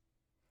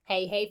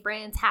Hey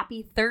friends,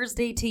 happy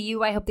Thursday to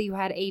you. I hope that you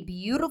had a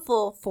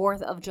beautiful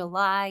 4th of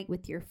July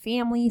with your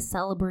family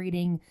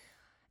celebrating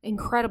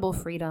incredible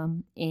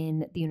freedom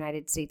in the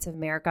United States of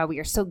America. We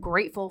are so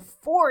grateful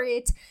for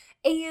it.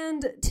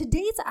 And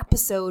today's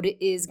episode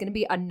is going to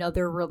be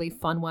another really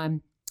fun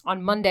one.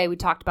 On Monday, we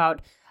talked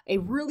about a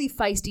really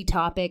feisty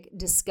topic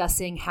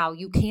discussing how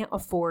you can't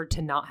afford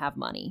to not have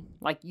money.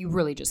 Like, you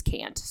really just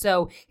can't.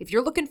 So if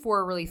you're looking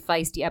for a really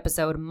feisty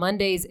episode,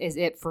 Mondays is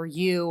it for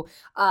you.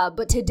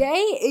 But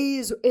today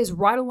is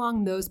right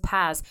along those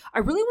paths. I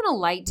really want to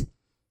light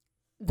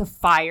the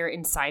fire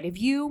inside of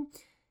you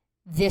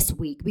this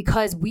week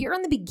because we are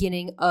in the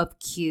beginning of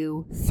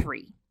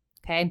Q3.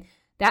 Okay.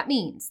 That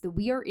means that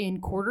we are in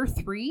quarter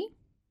 3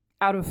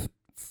 out of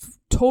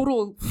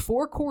total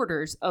 4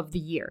 quarters of the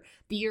year.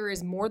 The year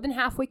is more than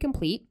halfway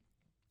complete.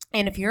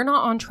 And if you're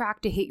not on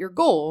track to hit your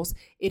goals,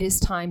 it is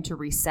time to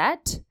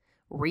reset,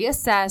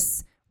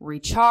 reassess,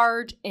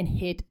 recharge, and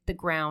hit the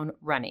ground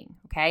running.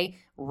 Okay.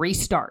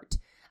 Restart.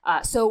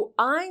 So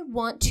I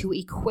want to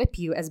equip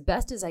you as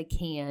best as I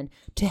can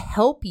to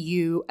help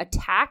you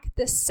attack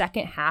the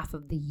second half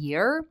of the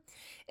year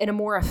in a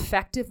more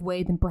effective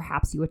way than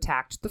perhaps you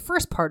attacked the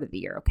first part of the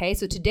year, okay?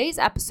 So today's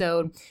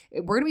episode,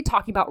 we're going to be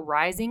talking about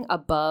rising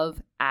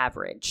above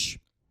average,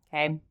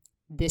 okay?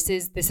 This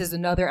is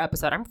another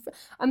episode.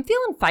 I'm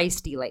feeling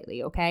feisty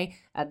lately, okay?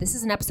 This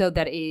is an episode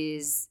that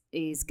is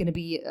going to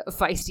be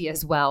feisty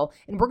as well,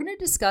 and we're going to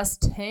discuss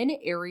 10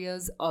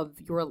 areas of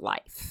your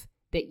life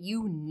that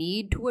you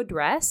need to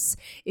address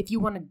if you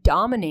want to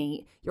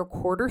dominate your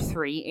quarter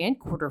 3 and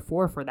quarter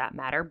 4, for that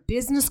matter,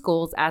 business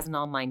goals as an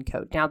online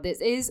coach. Now,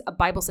 this is a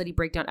Bible study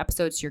breakdown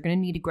episode, so you're going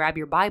to need to grab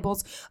your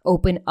Bibles,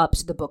 open up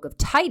to the book of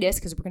Titus,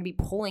 because we're going to be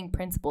pulling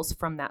principles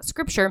from that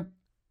scripture.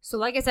 So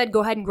like I said,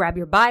 go ahead and grab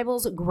your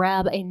Bibles,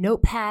 grab a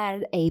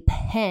notepad, a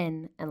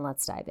pen, and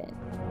let's dive in.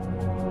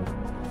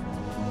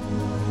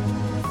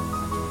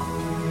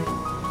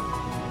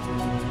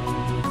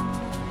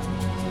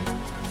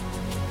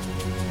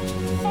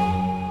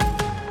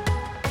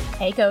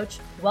 Hey Coach,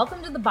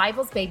 welcome to the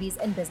Bibles, Babies,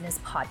 and Business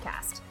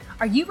podcast.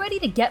 Are you ready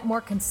to get more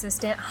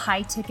consistent,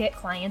 high-ticket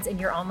clients in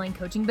your online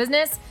coaching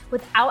business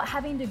without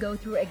having to go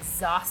through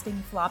exhausting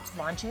flopped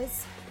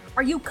launches?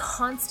 Are you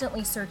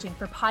constantly searching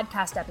for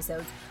podcast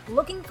episodes,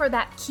 looking for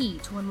that key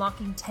to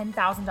unlocking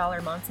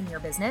 $10,000 months in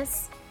your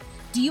business?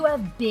 Do you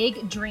have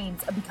big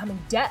dreams of becoming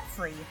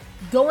debt-free,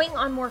 going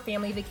on more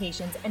family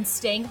vacations, and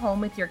staying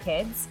home with your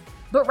kids?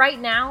 But right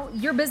now,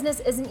 your business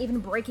isn't even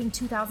breaking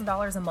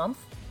 $2,000 a month?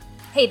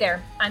 Hey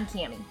there, I'm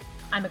Cammie.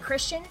 I'm a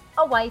Christian,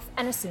 a wife,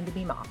 and a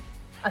soon-to-be mom.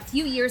 A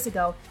few years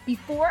ago,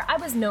 before I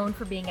was known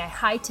for being a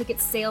high-ticket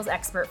sales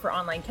expert for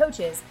online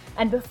coaches,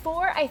 and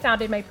before I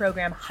founded my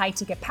program High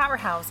Ticket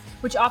Powerhouse,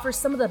 which offers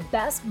some of the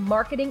best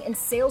marketing and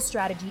sales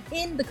strategy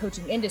in the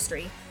coaching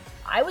industry,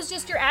 I was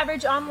just your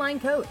average online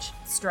coach,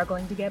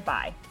 struggling to get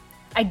by.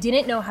 I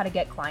didn't know how to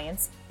get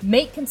clients,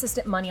 make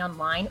consistent money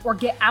online, or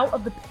get out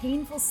of the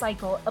painful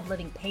cycle of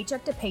living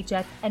paycheck to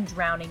paycheck and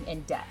drowning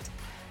in debt.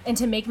 And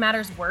to make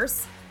matters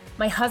worse,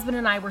 my husband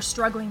and I were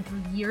struggling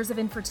through years of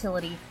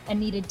infertility and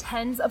needed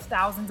tens of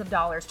thousands of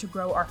dollars to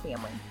grow our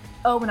family.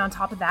 Oh, and on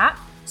top of that,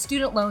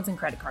 student loans and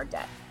credit card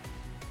debt.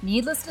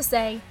 Needless to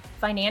say,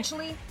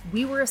 financially,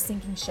 we were a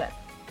sinking ship.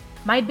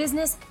 My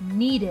business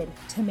needed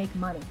to make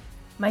money.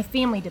 My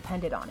family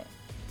depended on it.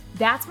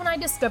 That's when I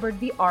discovered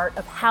the art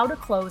of how to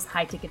close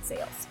high-ticket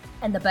sales.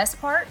 And the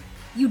best part?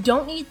 You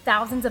don't need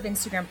thousands of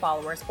Instagram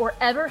followers or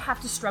ever have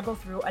to struggle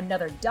through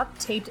another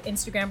duct-taped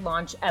Instagram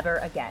launch ever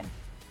again.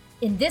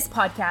 In this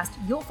podcast,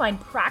 you'll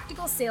find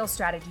practical sales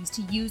strategies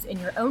to use in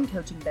your own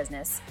coaching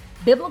business,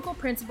 biblical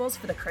principles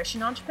for the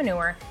Christian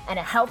entrepreneur, and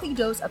a healthy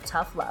dose of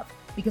tough love.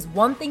 Because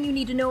one thing you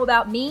need to know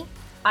about me,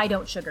 I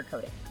don't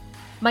sugarcoat it.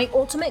 My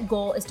ultimate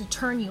goal is to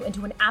turn you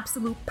into an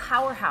absolute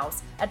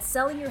powerhouse at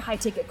selling your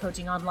high-ticket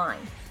coaching online,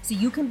 so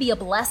you can be a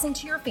blessing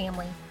to your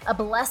family, a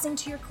blessing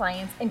to your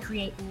clients, and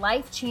create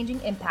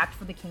life-changing impact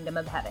for the kingdom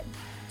of heaven.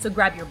 So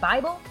grab your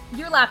Bible,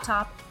 your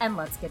laptop, and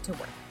let's get to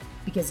work,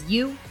 because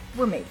you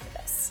were made for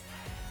this.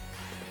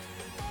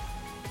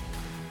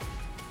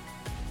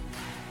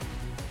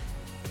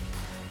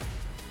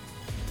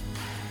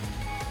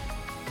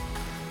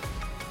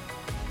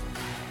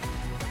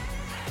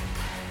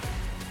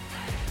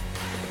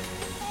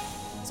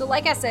 So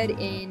like I said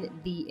in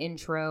the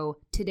intro,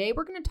 today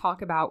we're going to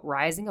talk about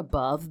rising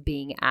above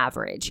being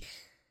average.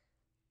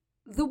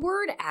 The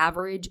word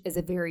average is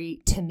a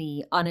very, to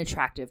me,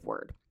 unattractive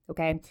word,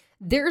 okay?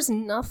 There's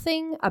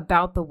nothing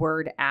about the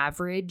word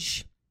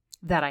average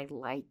that I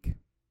like.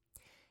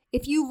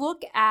 If you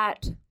look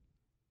at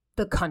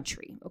the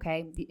country,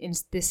 okay, in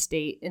this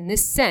state, in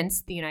this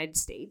sense, the United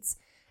States,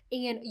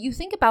 and you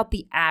think about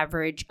the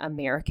average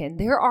American,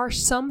 there are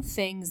some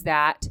things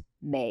that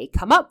may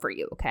come up for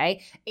you,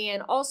 okay?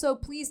 And also,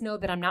 please know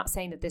that I'm not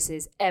saying that this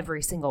is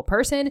every single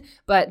person,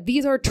 but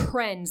these are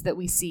trends that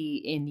we see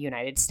in the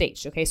United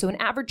States, okay? So an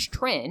average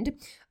trend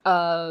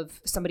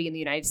of somebody in the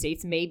United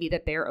States may be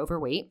that they're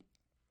overweight.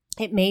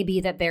 It may be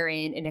that they're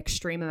in an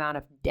extreme amount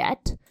of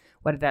debt,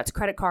 whether that's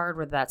credit card,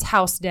 whether that's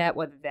house debt,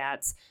 whether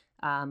that's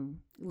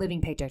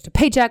living paycheck to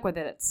paycheck,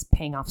 whether that's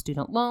paying off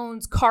student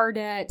loans, car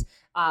debt,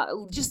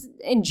 just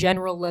in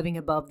general living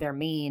above their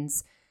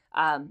means.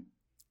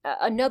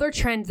 Another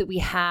trend that we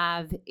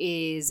have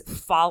is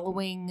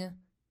following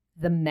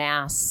the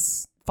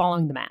masses,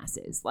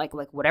 like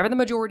whatever the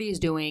majority is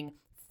doing,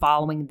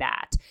 following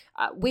that,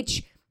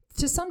 which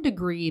to some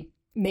degree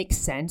makes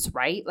sense,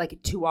 right?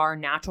 Like to our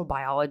natural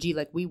biology,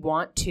 like we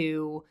want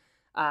to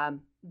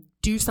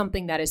do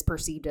something that is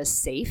perceived as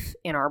safe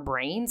in our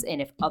brains.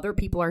 And if other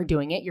people are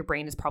doing it, your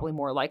brain is probably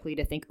more likely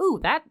to think, oh,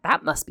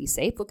 that must be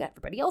safe. Look,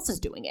 everybody else is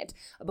doing it.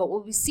 But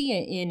what we see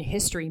in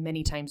history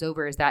many times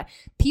over is that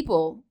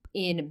people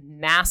in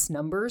mass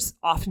numbers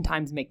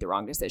oftentimes make the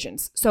wrong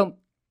decisions. So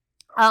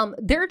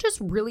there just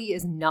really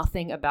is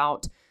nothing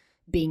about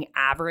being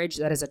average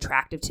that is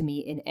attractive to me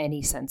in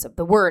any sense of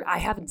the word. I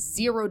have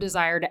zero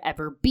desire to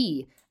ever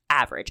be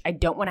average. I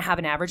don't want to have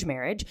an average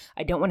marriage.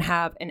 I don't want to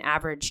have an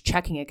average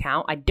checking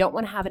account. I don't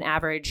want to have an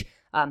average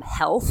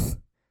health.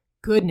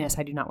 Goodness,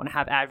 I do not want to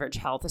have average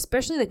health,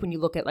 especially like when you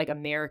look at like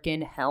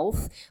American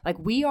health. Like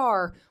we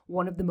are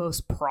one of the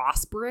most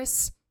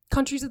prosperous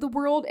countries of the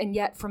world, and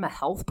yet from a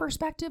health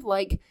perspective,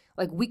 like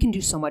we can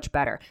do so much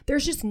better.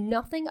 There's just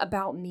nothing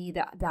about me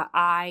that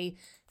I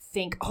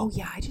think, oh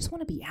yeah, I just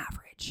want to be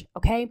average,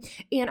 okay?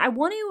 And I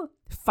want to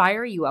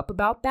fire you up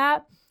about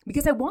that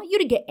because I want you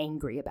to get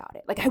angry about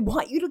it. Like I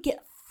want you to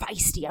get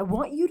feisty. I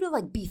want you to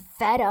like be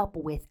fed up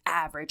with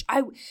average.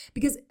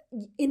 Because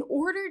in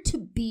order to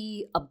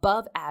be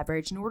above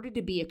average, in order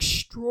to be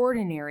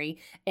extraordinary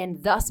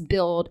and thus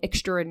build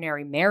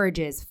extraordinary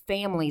marriages,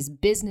 families,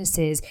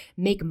 businesses,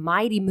 make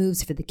mighty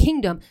moves for the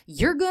kingdom,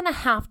 you're going to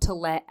have to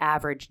let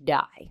average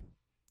die.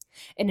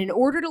 And in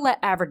order to let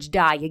average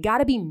die, you got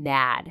to be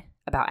mad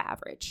about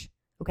average.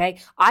 Okay.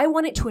 I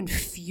want it to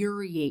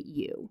infuriate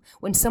you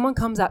when someone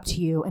comes up to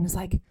you and is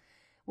like,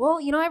 well,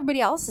 everybody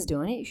else is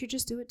doing it. You should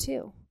just do it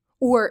too.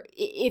 Or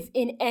if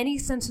in any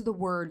sense of the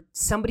word,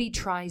 somebody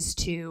tries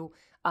to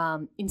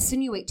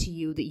insinuate to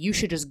you that you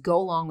should just go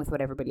along with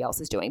what everybody else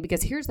is doing.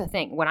 Because here's the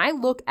thing. When I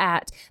look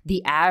at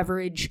the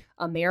average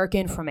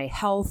American from a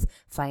health,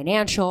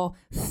 financial,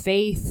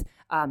 faith,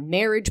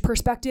 marriage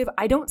perspective,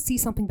 I don't see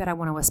something that I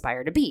want to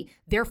aspire to be.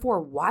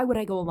 Therefore, why would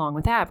I go along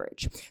with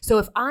average? So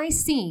if I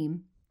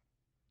seem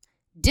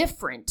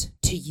different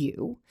to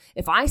you,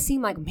 if I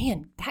seem like,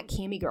 man, that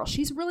Cami girl,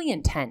 she's really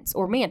intense,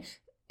 or man,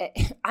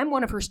 I'm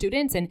one of her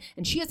students and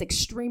she has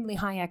extremely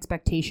high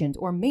expectations,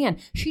 or man,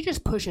 she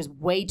just pushes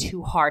way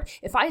too hard.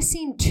 If I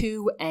seem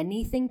too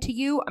anything to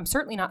you, I'm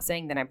certainly not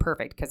saying that I'm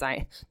perfect because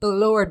the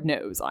Lord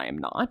knows I am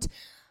not.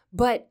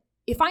 But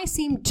if I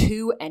seem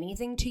too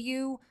anything to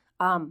you,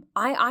 I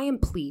am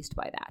pleased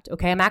by that.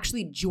 Okay. I'm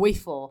actually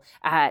joyful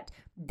at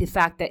the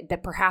fact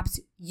that perhaps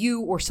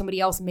you or somebody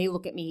else may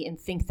look at me and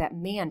think that,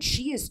 man,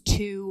 she is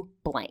too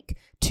blank,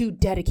 too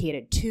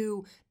dedicated,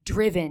 too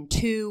driven,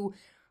 too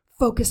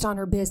focused on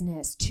her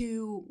business,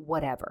 too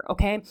whatever.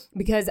 Okay.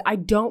 Because I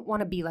don't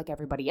want to be like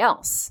everybody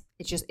else.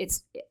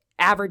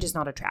 Average is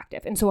not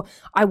attractive. And so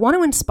I want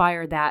to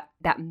inspire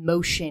that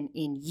motion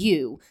in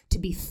you to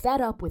be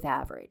fed up with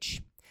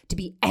average, to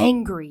be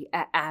angry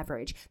at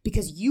average,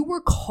 because you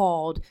were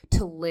called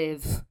to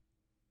live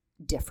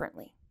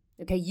differently.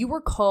 Okay. You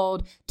were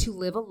called to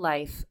live a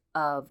life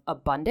of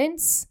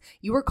abundance.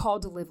 You were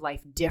called to live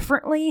life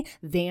differently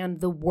than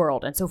the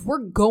world. And so if we're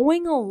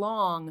going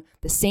along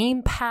the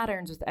same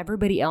patterns with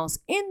everybody else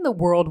in the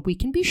world, we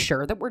can be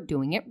sure that we're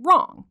doing it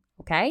wrong.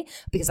 Okay.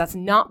 Because that's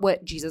not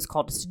what Jesus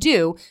called us to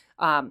do.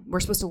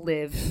 We're supposed to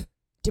live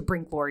to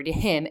bring glory to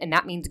him. And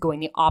that means going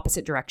the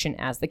opposite direction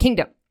as the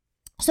kingdom.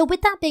 So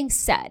with that being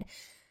said,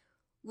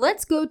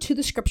 let's go to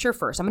the scripture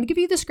first. I'm going to give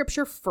you the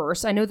scripture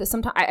first. I know that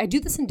sometimes I do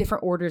this in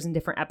different orders in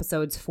different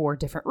episodes for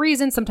different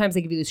reasons. Sometimes I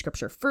give you the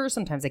scripture first.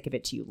 Sometimes I give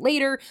it to you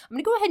later. I'm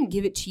going to go ahead and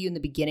give it to you in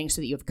the beginning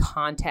so that you have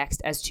context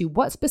as to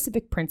what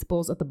specific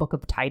principles of the book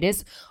of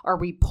Titus are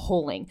we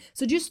pulling.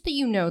 So just so that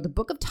you know, the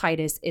book of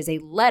Titus is a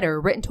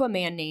letter written to a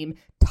man named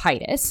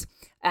Titus,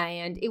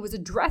 and it was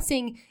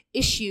addressing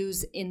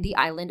issues in the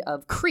island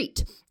of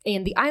Crete.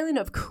 And the island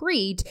of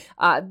Crete,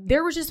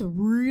 there was just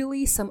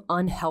really some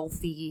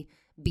unhealthy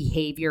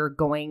behavior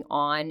going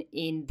on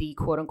in the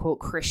quote unquote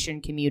Christian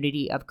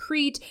community of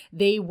Crete.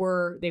 They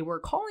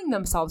were calling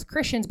themselves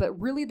Christians, but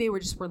really they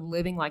were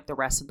living like the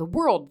rest of the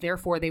world.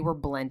 Therefore, they were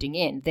blending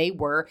in. They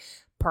were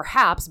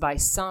perhaps by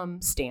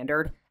some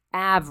standard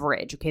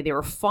average. Okay. They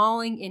were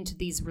falling into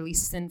these really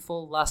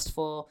sinful,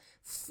 lustful,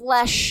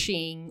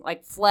 fleshful,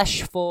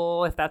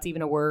 if that's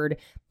even a word,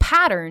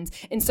 patterns.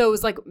 And so it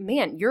was like,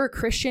 man, you're a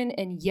Christian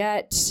and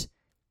yet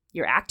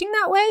you're acting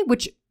that way,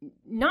 which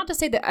not to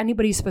say that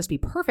anybody's supposed to be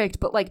perfect,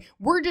 but like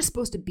we're just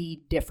supposed to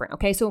be different.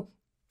 Okay. So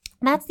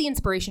that's the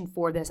inspiration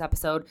for this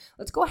episode.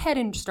 Let's go ahead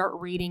and start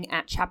reading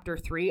at chapter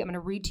 3. I'm going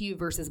to read to you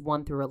verses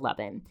 1 through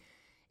 11.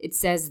 It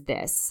says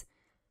this: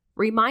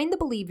 remind the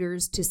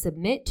believers to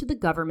submit to the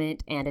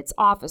government and its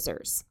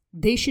officers.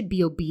 They should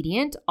be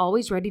obedient,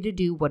 always ready to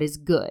do what is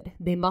good.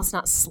 They must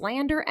not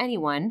slander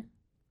anyone.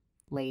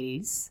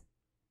 Ladies,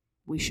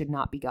 we should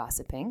not be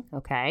gossiping,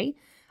 okay?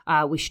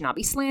 We should not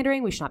be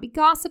slandering, we should not be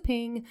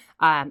gossiping,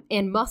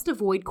 and must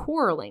avoid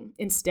quarreling.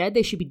 Instead,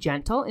 they should be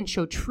gentle and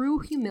show true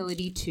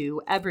humility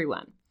to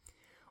everyone.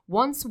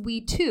 Once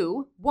we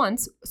too were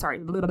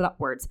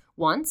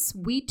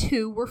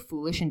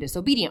foolish and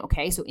disobedient,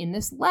 okay? So in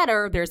this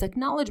letter, there's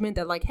acknowledgement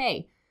that like,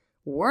 hey,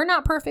 we're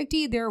not perfect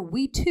either.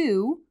 We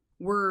too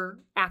were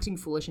acting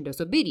foolish and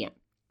disobedient.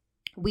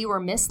 We were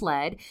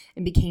misled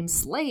and became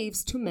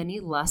slaves to many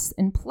lusts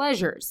and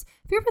pleasures.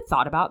 Have you ever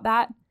thought about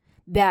that?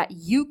 That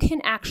you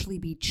can actually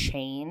be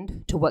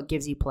chained to what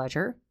gives you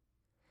pleasure?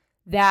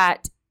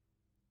 That,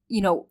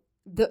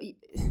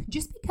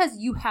 just because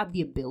you have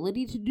the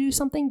ability to do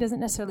something doesn't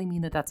necessarily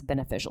mean that that's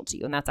beneficial to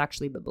you. And that's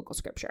actually biblical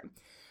scripture.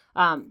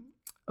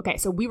 Okay,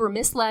 so we were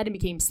misled and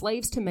became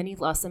slaves to many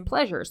lusts and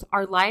pleasures.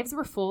 Our lives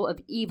were full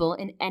of evil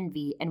and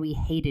envy, and we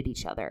hated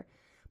each other.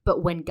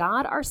 But when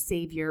God, our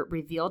Savior,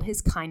 revealed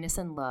his kindness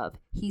and love,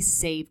 he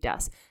saved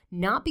us,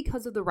 not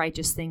because of the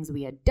righteous things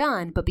we had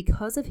done, but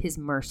because of his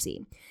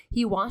mercy.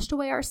 He washed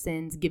away our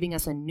sins, giving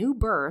us a new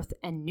birth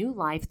and new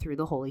life through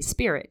the Holy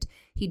Spirit.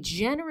 He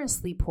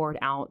generously poured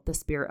out the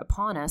Spirit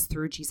upon us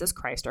through Jesus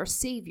Christ, our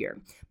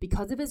Savior.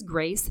 Because of his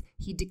grace,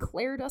 he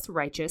declared us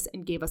righteous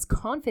and gave us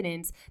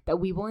confidence that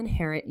we will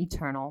inherit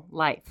eternal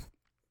life.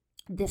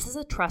 This is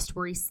a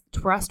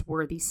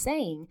trustworthy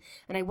saying,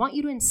 and I want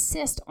you to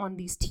insist on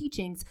these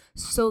teachings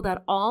so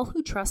that all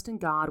who trust in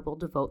God will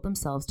devote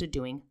themselves to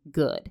doing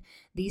good.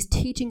 These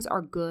teachings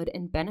are good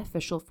and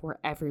beneficial for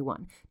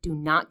everyone. Do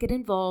not get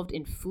involved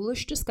in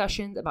foolish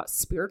discussions about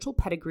spiritual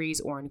pedigrees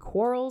or in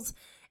quarrels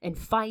and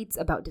fights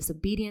about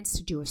disobedience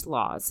to Jewish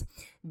laws.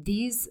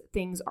 These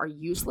things are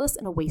useless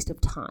and a waste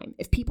of time.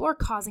 If people are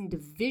causing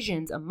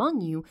divisions among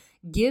you,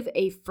 give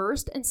a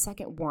first and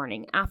second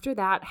warning. After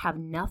that, have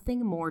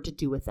nothing more to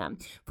do with them.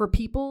 For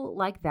people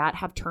like that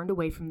have turned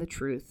away from the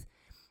truth,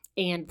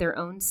 and their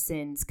own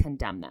sins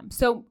condemn them.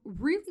 So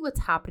really what's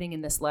happening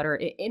in this letter,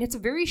 and it's a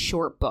very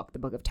short book, the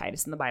book of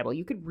Titus in the Bible.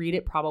 You could read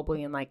it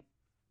probably in like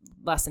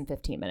less than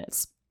 15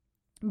 minutes.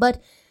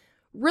 But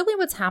really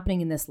what's happening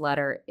in this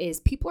letter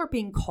is people are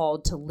being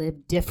called to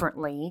live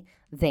differently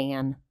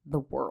than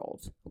the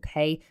world,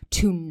 okay?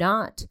 To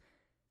not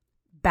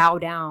bow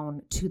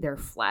down to their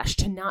flesh,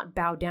 to not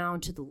bow down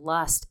to the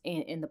lust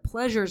and the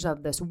pleasures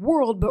of this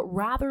world, but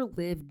rather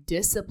live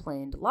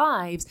disciplined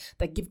lives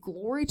that give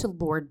glory to the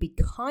Lord, be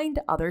kind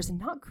to others, and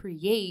not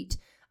create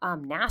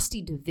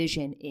nasty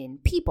division in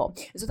people.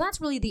 So that's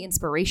really the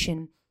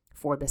inspiration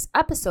for this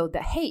episode,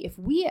 that, hey, if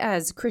we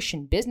as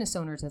Christian business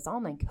owners, as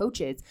online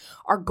coaches,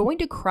 are going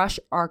to crush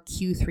our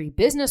Q3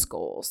 business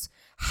goals,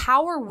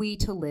 how are we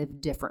to live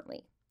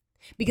differently?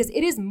 Because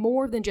it is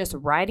more than just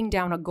writing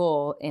down a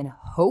goal and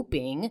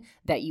hoping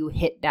that you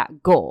hit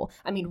that goal.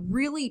 I mean,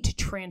 really, to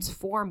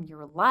transform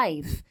your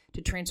life,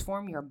 to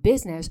transform your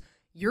business,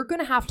 you're going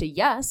to have to,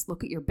 yes,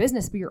 look at your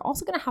business, but you're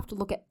also going to have to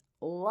look at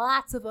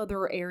lots of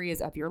other areas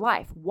of your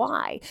life.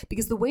 Why?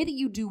 Because the way that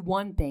you do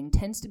one thing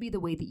tends to be the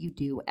way that you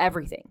do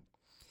everything.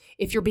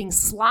 If you're being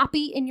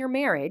sloppy in your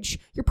marriage,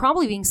 you're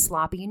probably being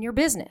sloppy in your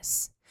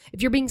business.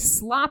 If you're being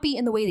sloppy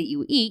in the way that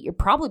you eat, you're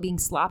probably being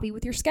sloppy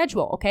with your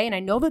schedule, okay? And I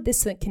know that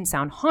this can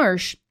sound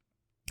harsh.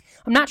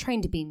 I'm not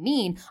trying to be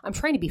mean. I'm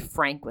trying to be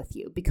frank with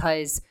you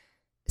because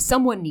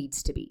someone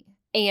needs to be.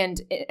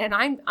 And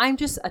I'm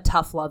just a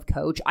tough love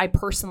coach. I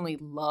personally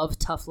love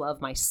tough love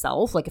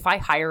myself. Like if I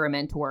hire a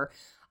mentor,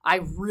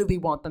 I really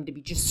want them to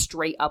be just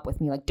straight up with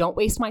me. Like, don't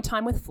waste my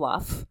time with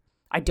fluff.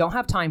 I don't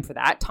have time for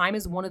that. Time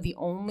is one of the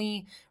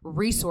only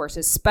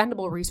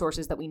spendable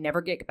resources that we never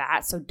get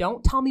back. So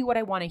don't tell me what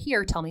I want to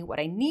hear. Tell me what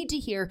I need to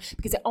hear,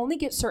 because I only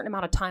get a certain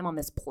amount of time on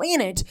this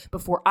planet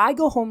before I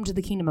go home to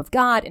the kingdom of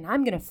God, and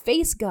I'm going to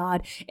face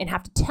God and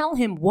have to tell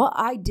him what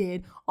I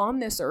did on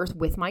this earth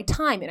with my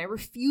time. And I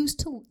refuse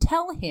to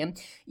tell him,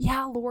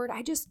 yeah, Lord,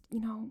 I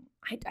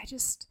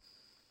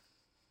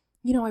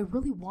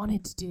really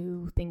wanted to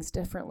do things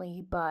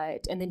differently,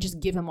 and then just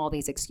give him all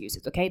these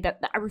excuses, okay? That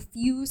I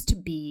refuse to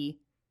be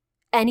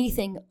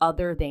anything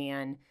other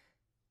than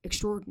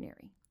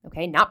extraordinary,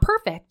 okay? Not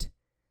perfect,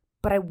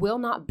 but I will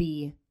not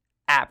be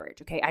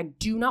average, okay? I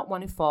do not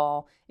want to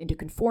fall into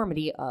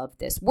conformity of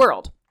this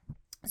world.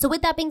 So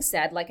with that being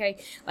said, like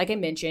I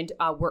mentioned,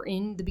 we're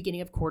in the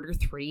beginning of quarter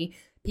 3.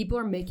 People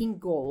are making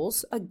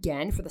goals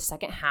again for the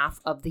second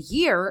half of the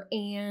year,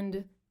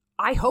 and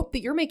I hope that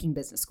you're making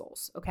business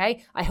goals,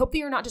 okay? I hope that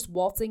you're not just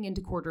waltzing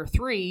into quarter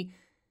 3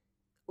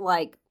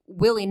 like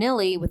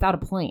willy-nilly without a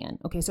plan,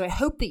 okay? So I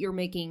hope that you're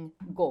making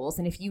goals.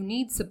 And if you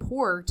need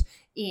support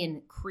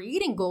in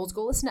creating goals,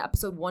 go listen to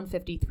episode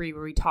 153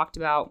 where we talked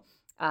about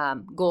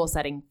goal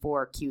setting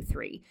for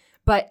Q3.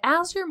 But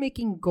as you're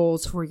making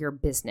goals for your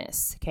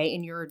business, okay,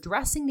 and you're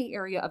addressing the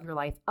area of your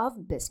life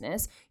of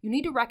business, you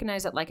need to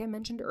recognize that, like I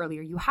mentioned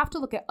earlier, you have to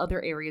look at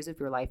other areas of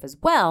your life as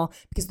well,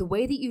 because the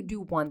way that you do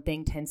one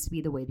thing tends to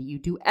be the way that you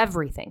do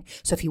everything.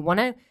 So if you want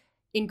to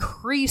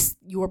increase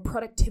your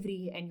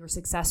productivity and your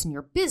success in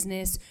your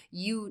business,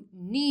 you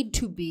need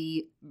to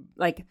be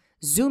like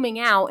zooming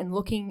out and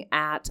looking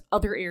at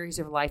other areas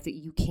of life that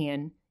you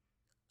can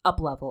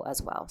up level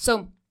as well.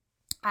 So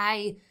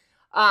I'm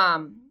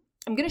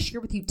going to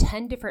share with you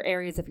 10 different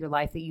areas of your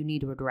life that you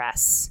need to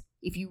address.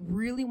 If you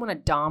really want to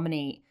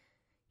dominate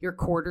your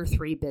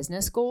Q3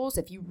 business goals,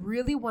 if you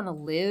really want to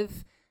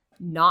live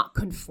not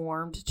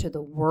conformed to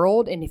the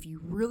world, and if you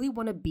really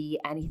want to be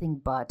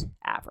anything but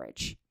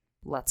average,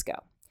 let's go.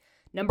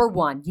 Number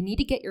 1, you need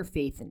to get your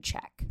faith in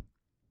check.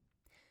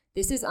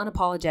 This is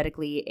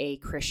unapologetically a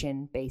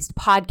Christian-based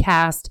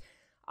podcast.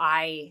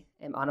 I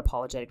am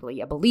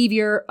unapologetically a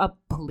believer,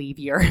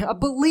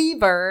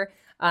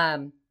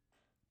 and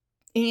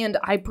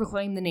I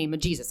proclaim the name of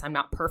Jesus. I'm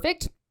not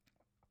perfect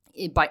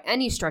by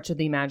any stretch of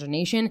the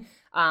imagination,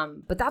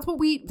 but that's what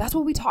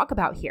we talk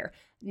about here.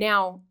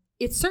 Now,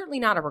 it's certainly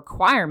not a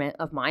requirement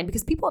of mine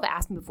because people have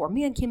asked me before,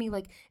 man, Kimmy,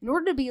 like, in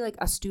order to be like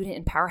a student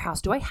in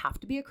Powerhouse, do I have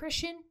to be a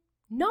Christian?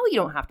 No, you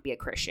don't have to be a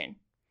Christian.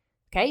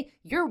 Okay,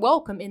 you're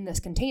welcome in this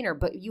container,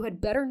 but you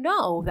had better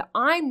know that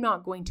I'm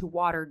not going to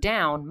water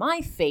down my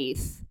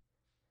faith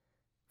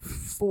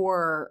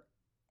for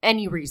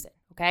any reason.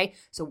 Okay,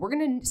 so we're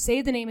going to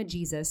say the name of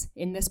Jesus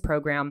in this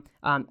program,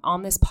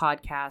 on this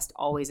podcast,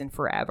 always and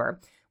forever.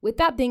 With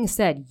that being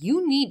said,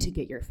 you need to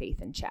get your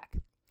faith in check.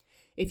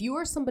 If you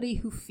are somebody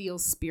who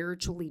feels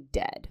spiritually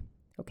dead,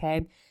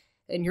 okay,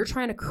 and you're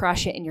trying to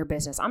crush it in your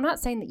business, I'm not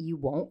saying that you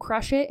won't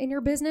crush it in your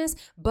business,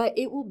 but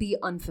it will be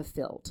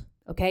unfulfilled,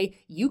 okay?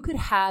 You could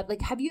have,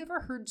 like, have you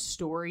ever heard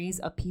stories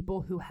of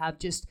people who have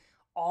just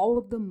all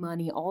of the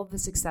money, all of the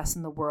success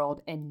in the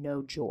world and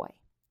no joy?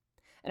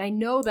 And I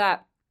know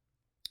that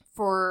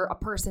for a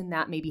person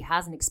that maybe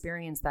hasn't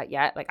experienced that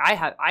yet, like I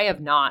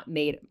have not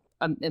made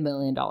 $1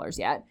 million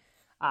yet.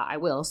 I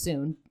will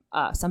soon.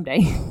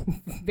 Someday,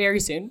 very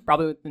soon,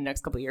 probably within the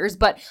next couple of years,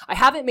 but I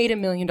haven't made $1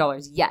 million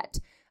yet.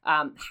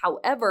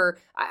 However,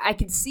 I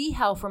can see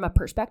how from a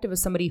perspective of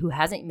somebody who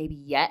hasn't maybe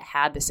yet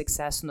had the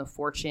success and the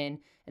fortune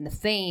and the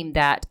fame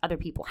that other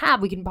people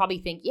have, we can probably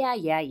think, yeah,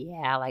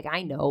 like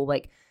I know,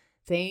 like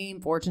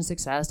fame, fortune,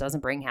 success doesn't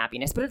bring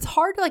happiness, but it's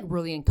hard to like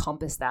really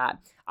encompass that,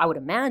 I would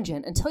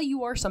imagine, until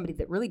you are somebody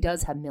that really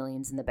does have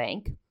millions in the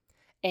bank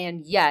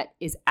and yet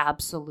is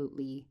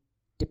absolutely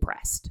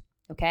depressed.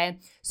 Okay,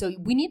 so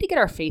we need to get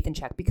our faith in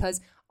check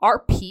because our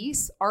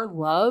peace, our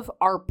love,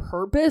 our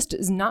purpose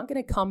is not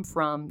going to come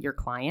from your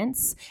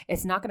clients.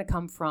 It's not going to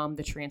come from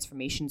the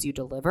transformations you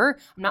deliver.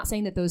 I'm not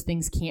saying that those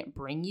things can't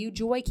bring you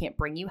joy, can't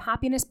bring you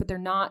happiness, but they're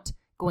not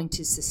going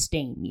to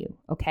sustain you.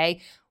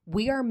 Okay,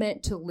 we are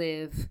meant to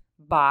live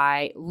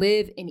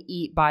and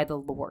eat by the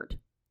Lord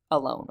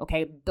alone.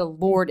 Okay, the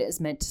Lord is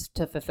meant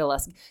to fulfill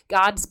us.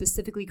 God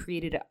specifically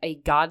created a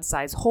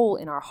God-sized hole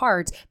in our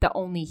hearts that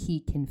only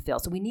He can fill.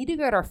 So we need to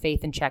get our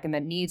faith in check, and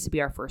that needs to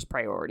be our first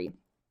priority.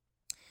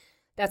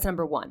 That's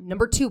number 1.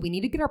 Number 2, we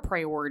need to get our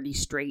priorities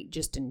straight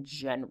just in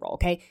general.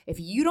 Okay, if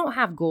you don't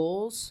have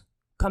goals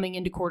coming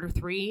into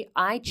Q3,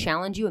 I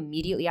challenge you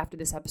immediately after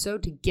this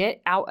episode to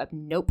get out a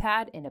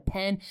notepad and a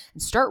pen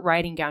and start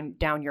writing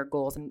down your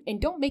goals,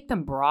 and don't make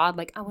them broad.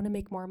 Like, I want to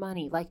make more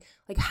money. Like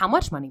how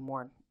much money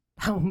more?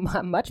 How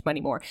much money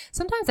more?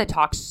 Sometimes I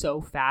talk so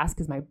fast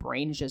because my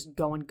brain is just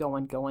going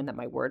that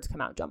my words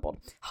come out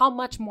jumbled. How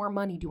much more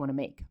money do you want to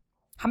make?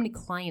 How many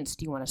clients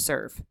do you want to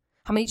serve?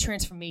 How many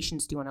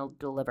transformations do you want to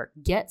deliver?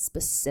 Get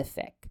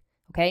specific,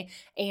 okay?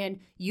 And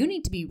you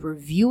need to be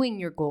reviewing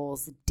your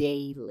goals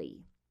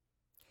daily.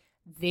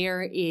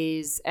 There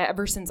is,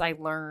 ever since I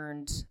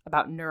learned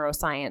about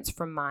neuroscience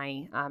from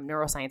my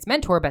neuroscience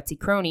mentor, Betsy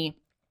Croney,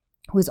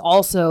 who is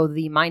also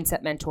the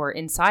mindset mentor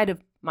inside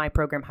of my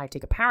program, High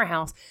Ticket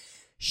Powerhouse,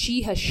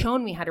 she has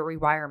shown me how to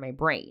rewire my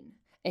brain.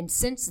 And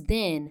since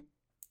then,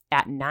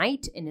 at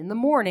night and in the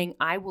morning,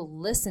 I will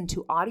listen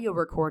to audio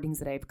recordings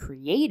that I've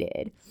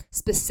created,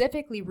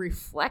 specifically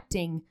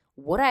reflecting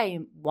what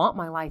I want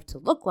my life to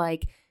look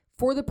like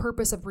for the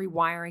purpose of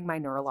rewiring my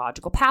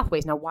neurological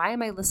pathways. Now, why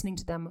am I listening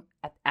to them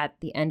at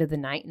the end of the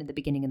night and at the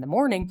beginning in the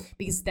morning?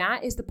 Because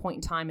that is the point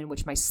in time in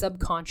which my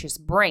subconscious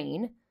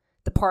brain,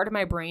 the part of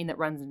my brain that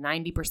runs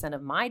 90%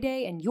 of my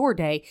day and your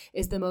day,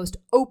 is the most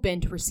open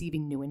to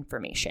receiving new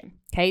information.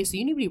 Okay, so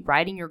you need to be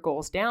writing your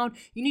goals down.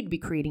 You need to be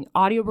creating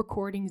audio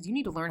recordings. You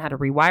need to learn how to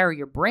rewire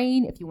your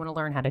brain. If you want to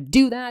learn how to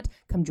do that,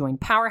 come join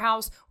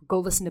Powerhouse. Go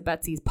listen to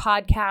Betsy's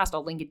podcast.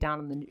 I'll link it down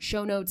in the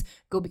show notes.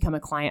 Go become a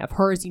client of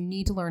hers. You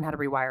need to learn how to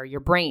rewire your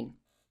brain.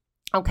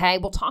 Okay,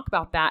 we'll talk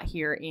about that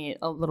here in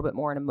a little bit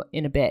more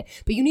in a bit.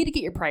 But you need to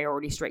get your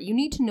priorities straight. You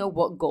need to know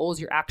what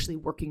goals you're actually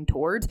working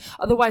towards.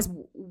 Otherwise,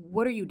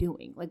 what are you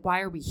doing? Like,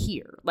 why are we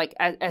here? Like,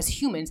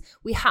 as humans,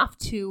 we have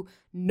to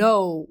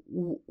know,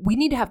 we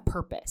need to have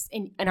purpose.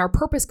 And our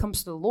purpose comes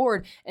to the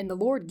Lord, and the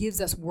Lord gives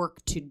us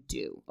work to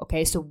do.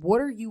 Okay, so what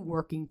are you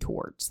working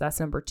towards? That's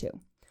number 2.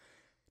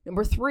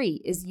 Number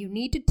 3 is you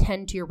need to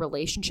tend to your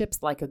relationships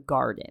like a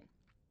garden.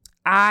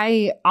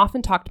 I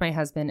often talk to my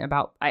husband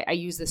about, I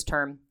use this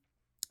term,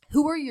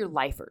 who are your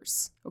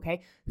lifers?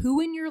 Okay. Who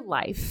in your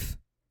life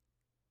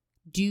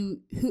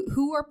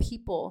who are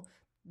people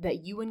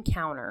that you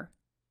encounter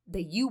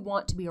that you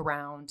want to be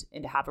around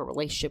and to have a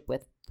relationship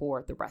with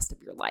for the rest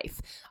of your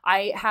life?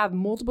 I have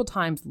multiple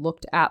times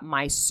looked at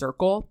my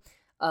circle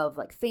of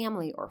like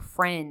family or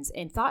friends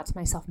and thought to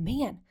myself,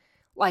 man,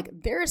 like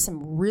there are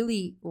some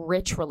really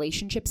rich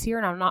relationships here.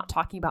 And I'm not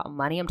talking about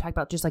money. I'm talking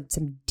about just like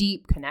some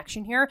deep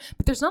connection here,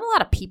 but there's not a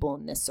lot of people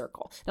in this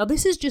circle. Now,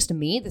 this is just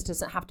me. This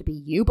doesn't have to be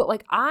you, but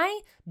like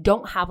I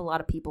don't have a lot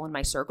of people in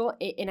my circle,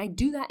 and I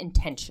do that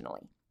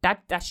intentionally.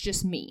 That's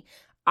just me.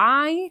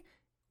 I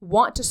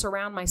want to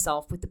surround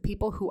myself with the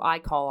people who I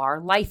call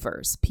our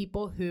lifers,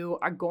 people who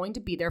are going to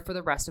be there for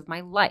the rest of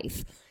my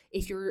life.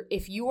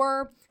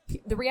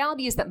 The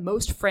reality is that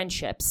most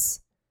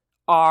friendships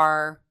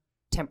are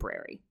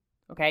temporary,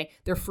 okay?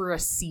 They're for a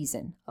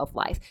season of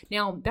life.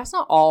 Now, that's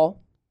not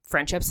all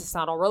friendships. It's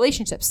not all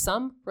relationships.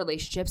 Some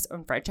relationships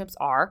and friendships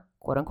are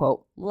quote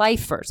unquote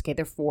lifers, okay?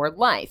 They're for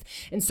life.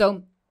 And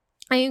so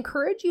I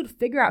encourage you to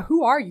figure out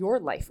who are your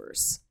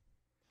lifers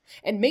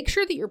and make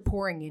sure that you're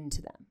pouring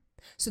into them,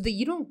 so that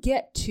you don't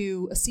get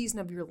to a season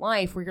of your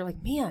life where you're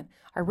like, man,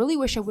 I really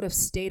wish I would have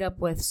stayed up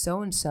with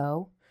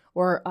so-and-so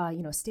or,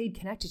 stayed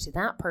connected to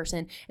that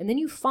person. And then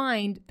you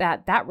find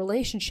that that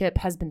relationship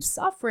has been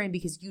suffering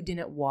because you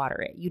didn't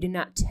water it. You did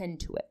not tend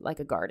to it like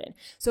a garden.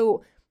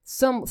 So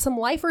some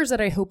lifers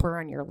that I hope are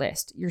on your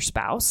list, your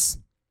spouse,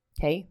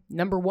 okay,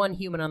 number one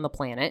human on the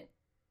planet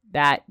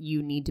that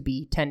you need to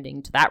be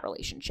tending to that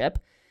relationship,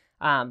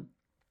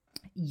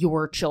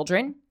 your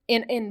children.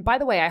 And by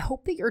the way, I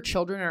hope that your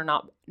children are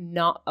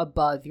not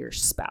above your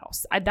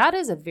spouse. That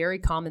is a very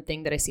common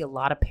thing that I see a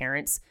lot of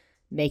parents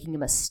making a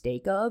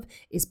mistake of,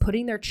 is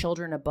putting their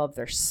children above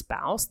their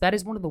spouse. That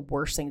is one of the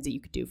worst things that you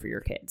could do for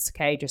your kids.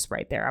 Okay, just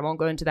right there. I won't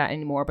go into that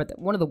anymore, but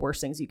one of the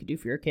worst things you could do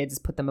for your kids is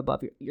put them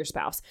above your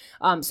spouse.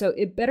 So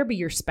it better be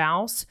your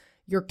spouse,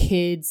 your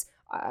kids,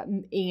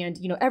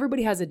 and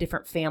everybody has a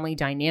different family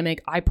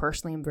dynamic. I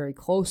personally am very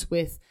close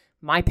with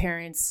my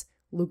parents,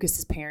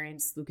 Lucas's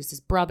parents, Lucas's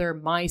brother,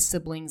 my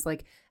siblings,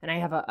 and I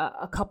have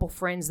a couple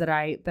friends that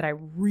I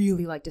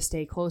really like to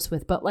stay close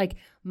with, but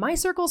my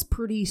circle's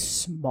pretty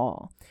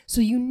small.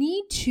 So you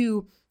need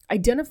to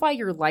identify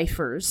your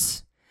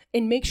lifers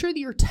and make sure that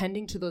you're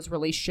tending to those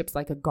relationships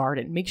like a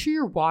garden. Make sure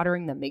you're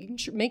watering them,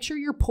 make sure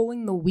you're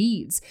pulling the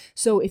weeds.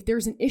 So if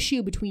there's an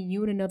issue between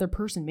you and another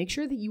person, make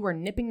sure that you are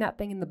nipping that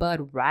thing in the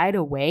bud right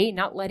away,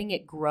 not letting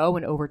it grow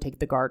and overtake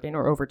the garden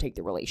or overtake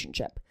the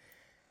relationship.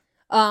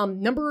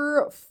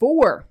 Number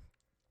 4,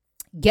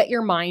 get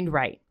your mind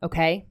right.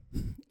 Okay.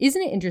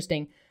 Isn't it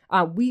interesting?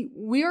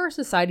 We are a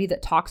society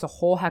that talks a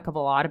whole heck of a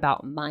lot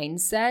about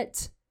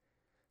mindset,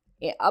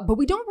 but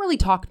we don't really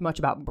talk much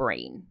about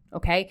brain.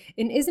 Okay.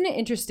 And isn't it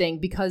interesting,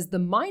 because the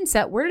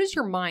mindset, where does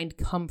your mind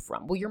come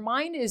from? Well, your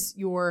mind is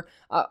your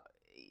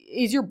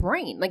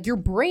brain. Like your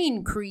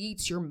brain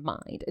creates your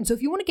mind. And so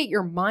if you want to get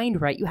your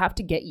mind right, you have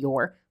to get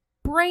your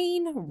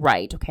brain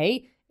right.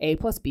 Okay. A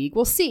plus B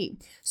equals C.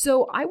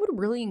 So I would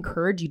really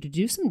encourage you to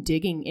do some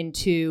digging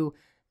into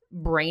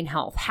brain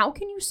health. How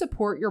can you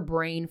support your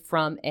brain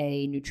from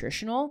a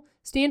nutritional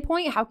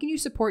standpoint? How can you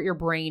support your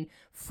brain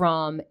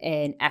from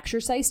an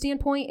exercise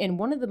standpoint? And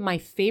one of my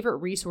favorite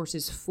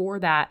resources for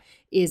that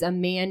is a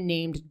man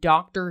named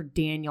Dr.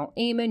 Daniel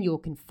Amen. You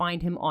can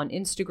find him on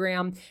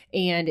Instagram,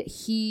 and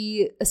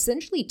he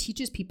essentially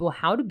teaches people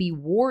how to be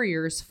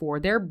warriors for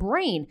their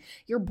brain.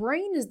 Your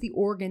brain is the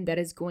organ that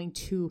is going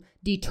to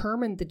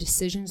determine the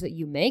decisions that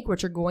you make,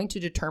 which are going to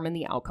determine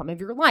the outcome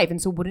of your life.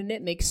 And so wouldn't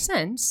it make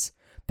sense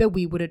that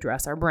we would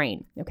address our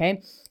brain?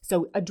 Okay.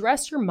 So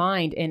address your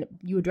mind, and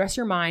you address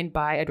your mind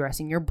by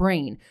addressing your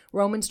brain.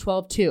 Romans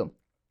 12:2.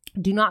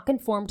 Do not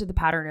conform to the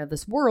pattern of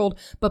this world,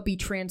 but be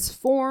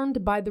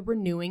transformed by the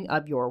renewing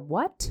of your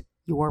what?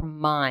 Your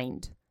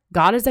mind.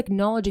 God is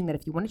acknowledging that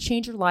if you want to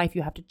change your life,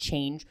 you have to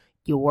change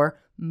your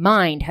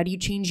mind. How do you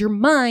change your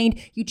mind?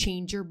 You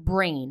change your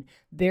brain.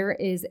 There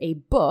is a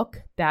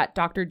book that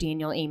Dr.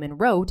 Daniel Amen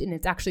wrote, and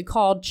it's actually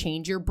called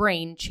Change Your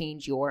Brain,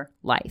 Change Your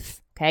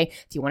Life. Okay.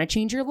 If you want to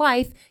change your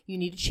life, you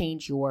need to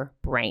change your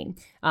brain.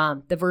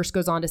 The verse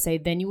goes on to say,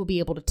 then you will be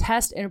able to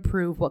test and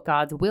approve what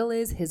God's will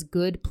is, his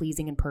good,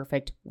 pleasing, and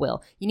perfect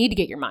will. You need to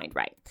get your mind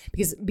right,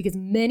 because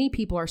many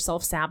people are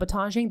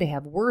self-sabotaging. They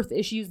have worth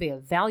issues. They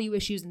have value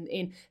issues.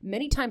 And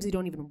many times they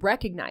don't even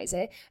recognize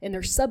it. And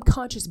their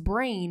subconscious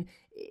brain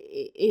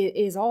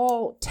is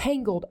all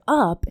tangled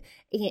up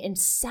and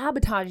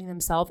sabotaging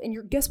themselves.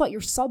 And guess what?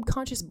 Your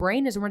subconscious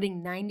brain is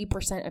running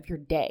 90% of your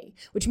day,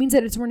 which means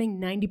that it's running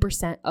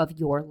 90% of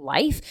your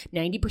life,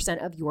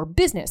 90% of your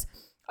business.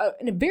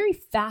 And a very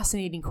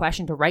fascinating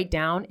question to write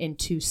down and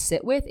to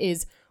sit with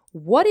is,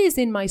 what is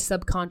in my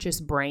subconscious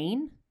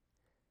brain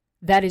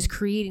that is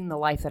creating the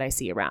life that I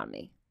see around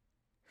me?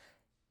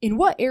 In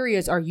what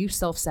areas are you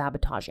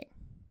self-sabotaging?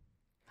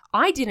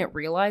 I didn't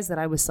realize that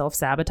I was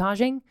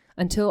self-sabotaging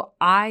until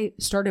I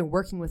started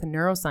working with a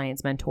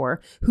neuroscience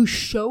mentor who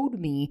showed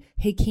me,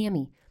 hey,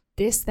 Cami,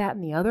 this, that,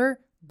 and the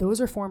other,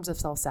 those are forms of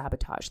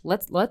self-sabotage.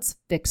 Let's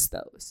fix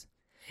those.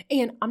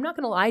 And I'm not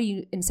going to lie to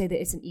you and say that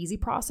it's an easy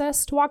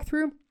process to walk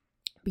through,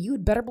 but you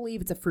would better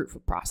believe it's a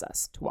fruitful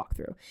process to walk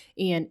through.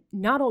 And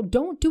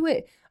don't do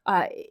it.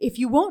 If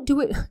you won't do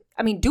it,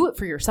 I mean, do it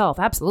for yourself.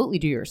 Absolutely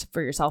do yours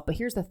for yourself. But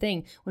here's the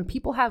thing. When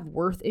people have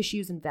worth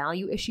issues and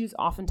value issues,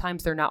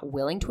 oftentimes they're not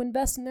willing to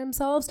invest in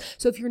themselves.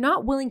 So if you're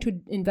not willing to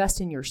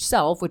invest in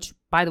yourself, which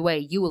by the way,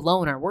 you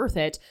alone are worth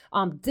it,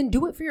 then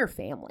do it for your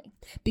family.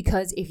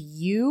 Because if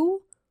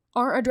you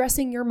aren't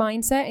addressing your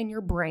mindset and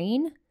your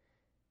brain,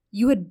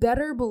 you had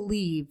better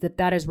believe that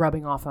that is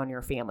rubbing off on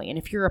your family. And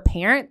if you're a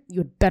parent,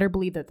 you had better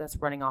believe that that's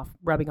rubbing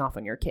off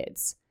on your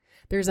kids.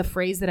 There's a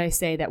phrase that I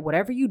say that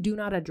whatever you do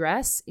not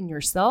address in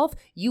yourself,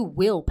 you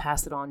will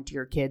pass it on to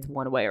your kids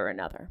one way or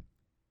another.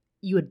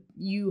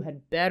 You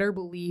had better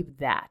believe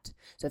that.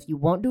 So if you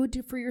won't do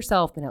it for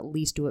yourself, then at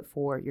least do it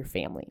for your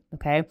family,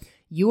 okay?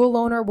 You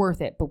alone are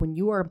worth it. But when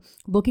you are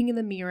looking in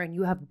the mirror and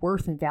you have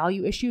worth and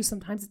value issues,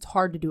 sometimes it's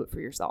hard to do it for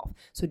yourself.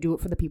 So do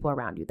it for the people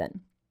around you then.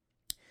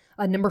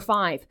 Number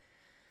 5,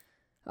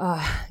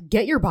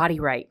 get your body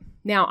right.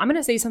 Now, I'm going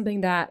to say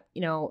something that,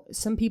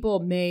 some people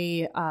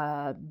may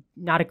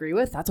not agree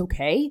with. That's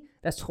okay.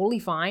 That's totally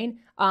fine.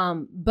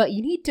 But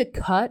you need to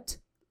cut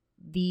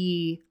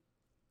the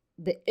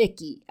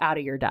icky out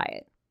of your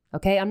diet.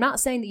 Okay. I'm not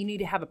saying that you need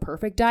to have a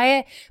perfect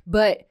diet,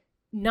 but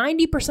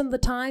 90% of the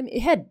time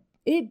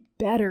it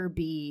better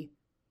be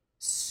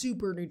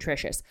super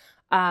nutritious.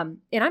 And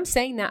I'm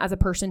saying that as a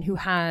person who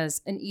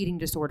has an eating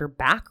disorder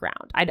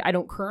background. I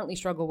don't currently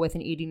struggle with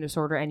an eating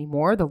disorder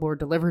anymore. The Lord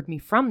delivered me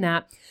from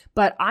that,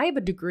 but I have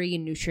a degree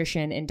in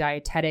nutrition and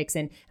dietetics.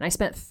 And I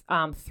spent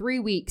 3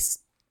 weeks,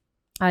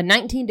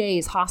 19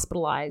 days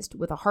hospitalized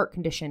with a heart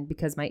condition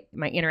because my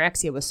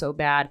anorexia was so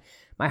bad.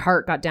 My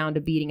heart got down to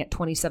beating at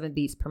 27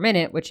 beats per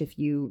minute, which if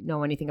you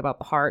know anything about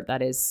the heart,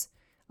 that is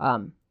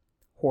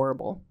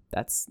horrible.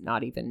 That's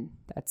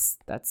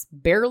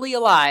barely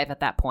alive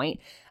at that point.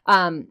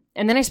 And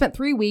then I spent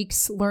 3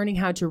 weeks learning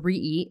how to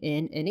re-eat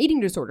in an eating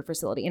disorder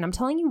facility. And I'm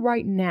telling you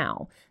right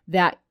now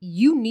that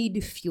you need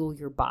to fuel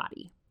your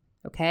body.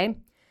 Okay.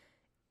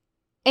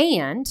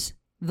 And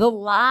the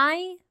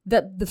lie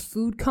that the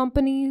food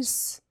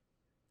companies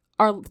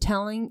are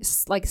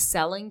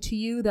selling to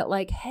you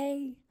that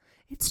hey,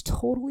 it's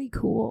totally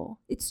cool.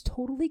 It's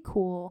totally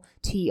cool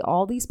to eat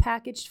all these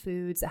packaged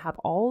foods that have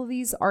all of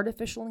these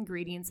artificial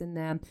ingredients in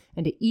them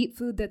and to eat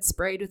food that's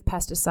sprayed with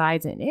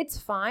pesticides, and it's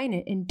fine,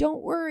 and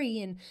don't worry,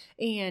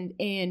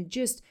 and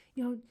just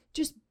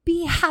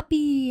be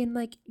happy, and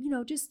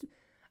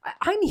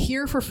I'm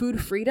here for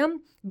food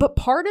freedom, but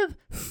part of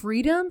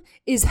freedom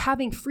is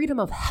having freedom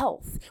of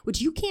health,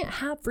 which you can't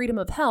have freedom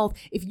of health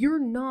if you're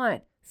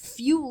not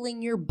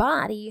fueling your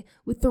body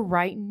with the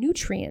right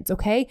nutrients,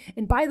 okay?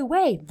 And by the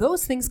way,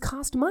 those things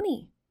cost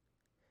money.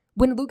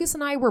 When Lucas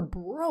and I were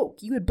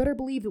broke, you had better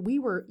believe that we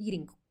were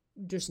eating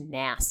just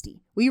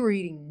nasty. We were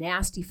eating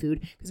nasty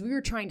food because we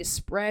were trying to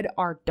spread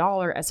our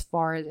dollar as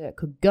far as it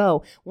could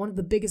go. One of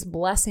the biggest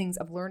blessings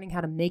of learning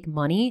how to make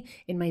money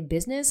in my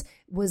business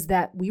was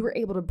that we were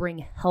able to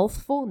bring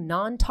healthful,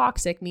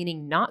 non-toxic,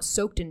 meaning not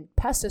soaked in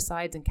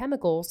pesticides and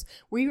chemicals.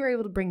 We were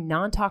able to bring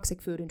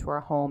non-toxic food into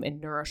our home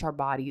and nourish our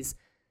bodies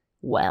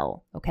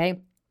well,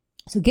 okay?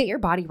 So get your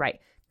body right.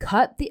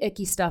 Cut the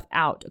icky stuff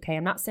out, okay?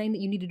 I'm not saying that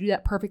you need to do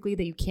that perfectly,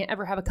 that you can't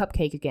ever have a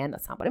cupcake again.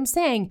 That's not what I'm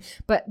saying.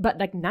 But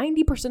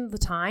 90% of the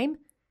time,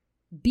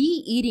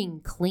 be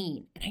eating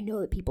clean. And I know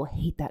that people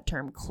hate that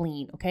term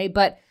clean, okay?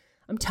 But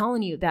I'm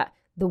telling you that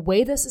the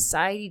way the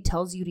society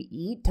tells you to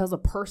eat, tells a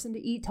person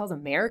to eat, tells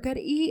America to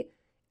eat,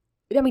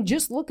 I mean,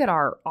 just look at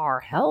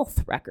our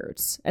health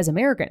records as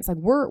Americans.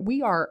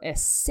 We are a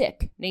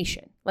sick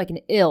nation,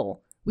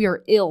 we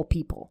are ill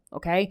people,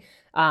 okay?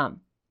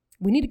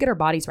 We need to get our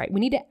bodies right. We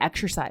need to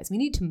exercise. We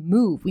need to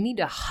move. We need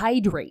to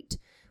hydrate.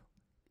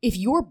 If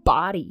your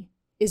body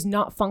is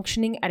not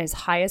functioning at its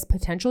highest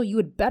potential, you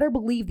would better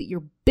believe that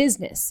your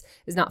business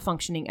is not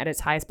functioning at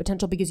its highest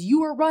potential because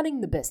you are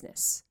running the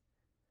business.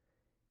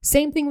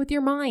 Same thing with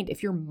your mind.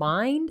 If your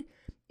mind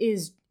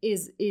is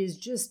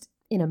just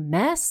in a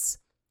mess,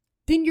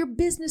 then your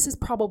business is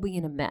probably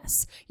in a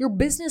mess. Your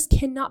business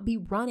cannot be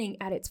running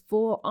at its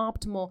full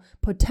optimal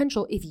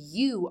potential if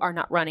you are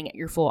not running at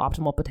your full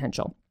optimal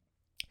potential.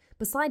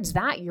 Besides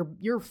that,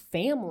 your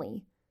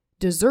family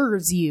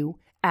deserves you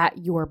at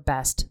your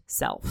best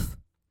self.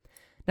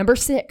 Number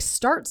 6,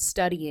 start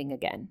studying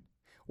again.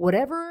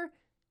 Whatever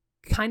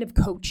kind of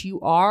coach you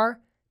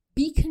are,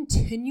 be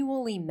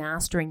continually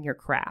mastering your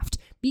craft.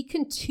 Be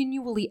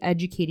continually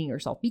educating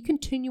yourself. Be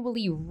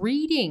continually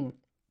reading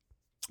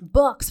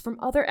books from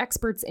other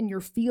experts in your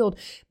field.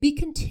 Be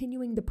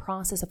continuing the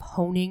process of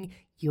honing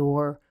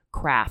your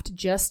craft.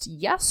 Just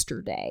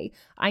yesterday,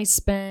 I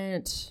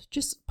spent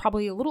just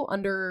probably a little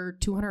under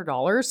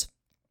 $200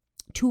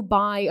 to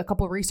buy a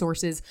couple of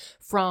resources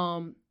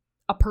from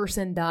a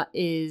person that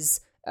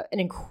is an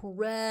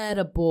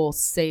incredible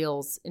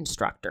sales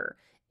instructor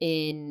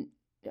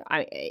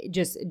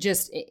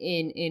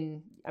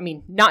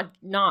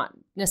not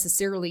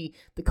necessarily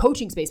the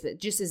coaching space, but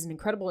just as an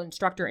incredible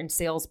instructor in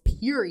sales,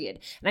 period.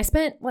 And I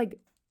spent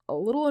a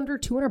little under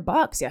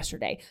 $200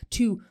 yesterday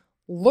to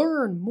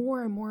learn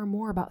more and more and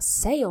more about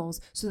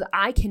sales so that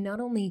I can not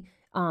only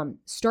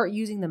start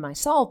using them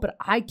myself, but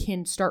I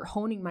can start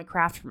honing my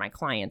craft for my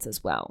clients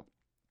as well.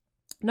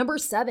 Number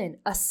 7,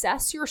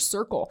 assess your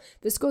circle.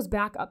 This goes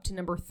back up to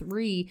number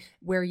 3,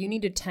 where you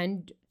need to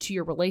tend to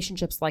your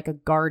relationships like a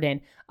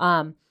garden.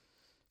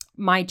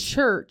 My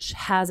church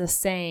has a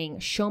saying,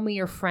 show me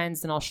your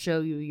friends and I'll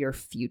show you your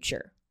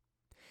future.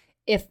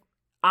 If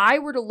I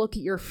were to look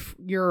at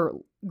your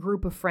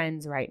group of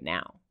friends right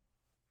now,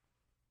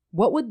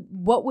 what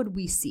would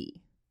we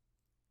see?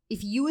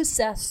 If you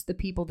assess the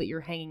people that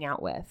you're hanging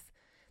out with,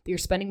 that you're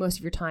spending most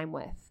of your time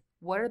with,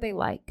 what are they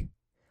like?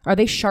 Are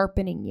they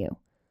sharpening you?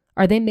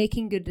 Are they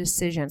making good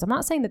decisions? I'm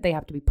not saying that they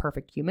have to be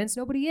perfect humans.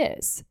 Nobody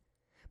is.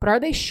 But are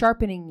they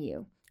sharpening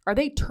you? Are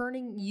they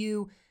turning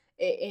you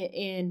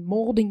and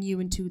molding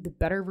you into the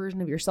better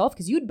version of yourself?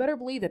 Because you'd better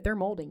believe that they're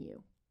molding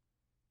you.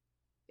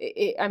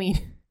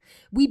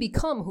 We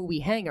become who we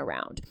hang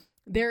around.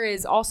 There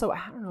is also,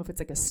 I don't know if it's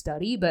like a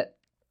study, but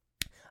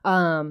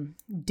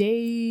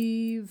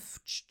Dave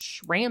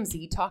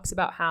Ramsey talks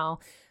about how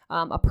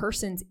a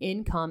person's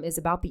income is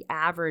about the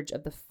average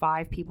of the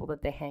 5 people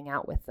that they hang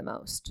out with the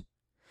most.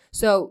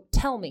 So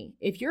tell me,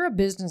 if you're a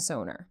business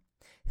owner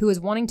who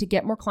is wanting to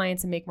get more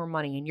clients and make more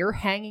money, and you're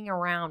hanging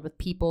around with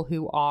people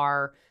who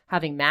are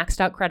having maxed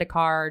out credit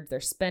cards,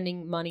 they're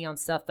spending money on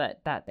stuff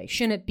that they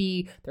shouldn't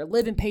be, they're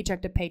living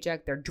paycheck to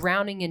paycheck, they're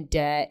drowning in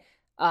debt,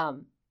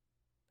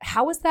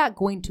 how is that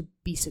going to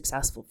be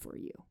successful for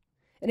you?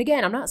 And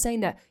again, I'm not saying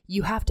that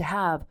you have to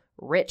have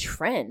rich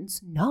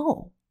friends.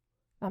 No,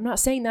 I'm not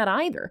saying that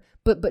either.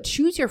 But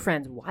choose your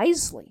friends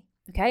wisely,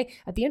 okay?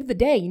 At the end of the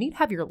day, you need to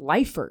have your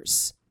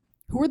lifers.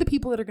 Who are the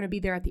people that are going to be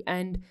there at the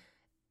end,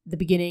 the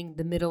beginning,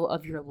 the middle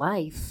of your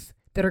life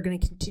that are going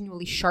to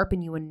continually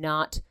sharpen you and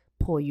not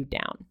pull you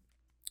down?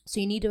 So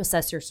you need to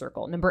assess your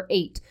circle. Number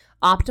 8,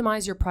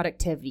 optimize your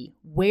productivity.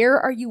 Where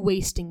are you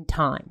wasting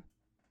time?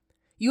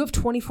 You have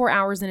 24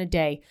 hours in a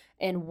day.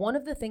 And one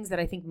of the things that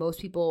I think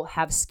most people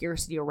have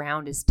scarcity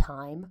around is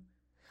time.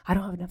 I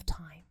don't have enough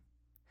time.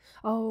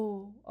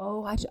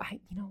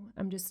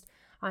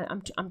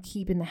 I'm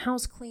keeping the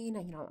house clean.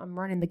 I'm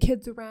running the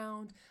kids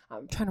around.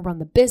 I'm trying to run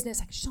the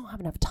business. I just don't have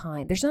enough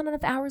time. There's not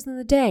enough hours in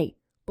the day.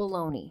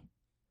 Baloney,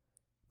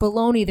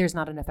 there's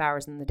not enough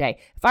hours in the day.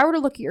 If I were to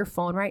look at your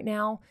phone right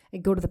now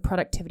and go to the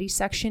productivity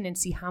section and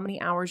see how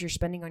many hours you're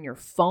spending on your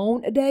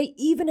phone a day,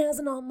 even as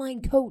an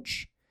online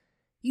coach,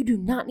 you do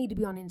not need to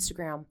be on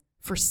Instagram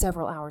for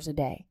several hours a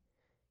day.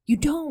 You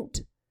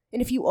don't.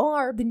 And if you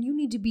are, then you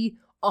need to be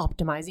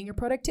optimizing your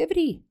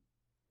productivity.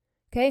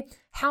 Okay?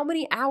 How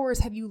many hours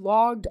have you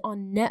logged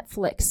on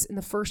Netflix in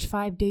the first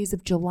 5 days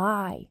of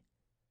July?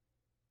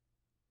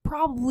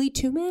 Probably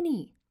too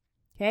many.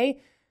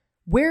 Okay?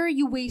 Where are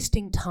you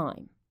wasting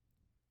time?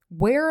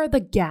 Where are the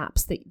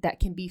gaps that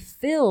can be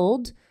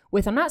filled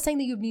with? I'm not saying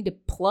that you need to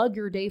plug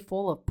your day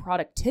full of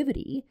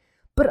productivity,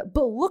 but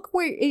look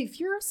where, if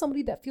you're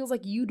somebody that feels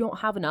like you don't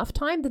have enough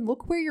time, then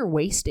look where you're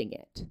wasting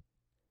it.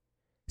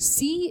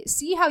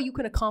 See how you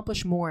can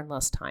accomplish more in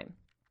less time.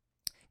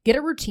 Get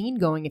a routine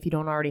going if you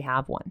don't already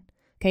have one.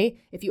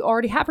 Okay? If you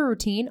already have a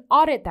routine,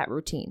 audit that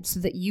routine so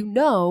that you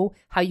know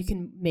how you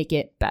can make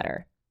it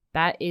better.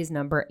 That is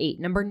number 8.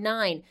 Number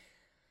 9,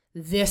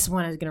 this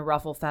one is going to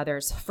ruffle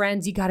feathers.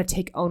 Friends, you got to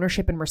take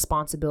ownership and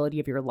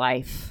responsibility of your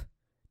life.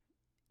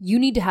 You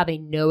need to have a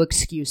no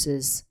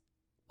excuses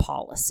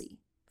policy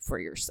for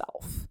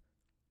yourself.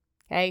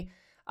 Okay?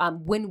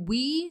 When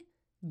we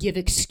give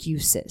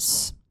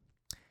excuses,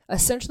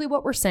 essentially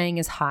what we're saying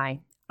is, hi,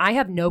 I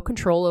have no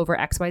control over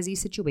XYZ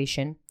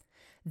situation.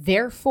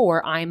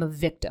 Therefore, I am a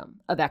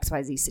victim of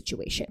XYZ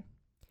situation.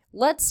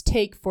 Let's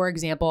take, for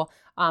example,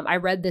 I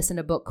read this in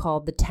a book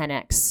called The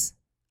 10X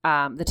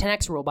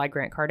Rule by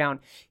Grant Cardone.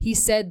 He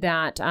said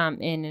that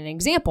in an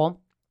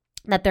example,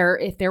 that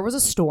if there was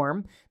a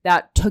storm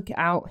that took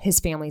out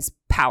his family's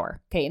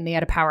power, okay, and they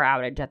had a power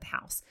outage at the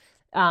house,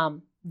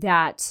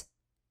 that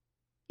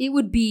it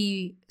would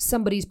be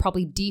somebody's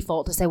probably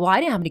default to say, well,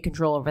 I didn't have any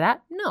control over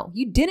that. No,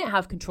 you didn't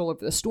have control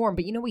over the storm,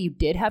 but you know what you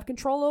did have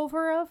control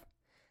over?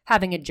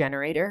 Having a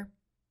generator.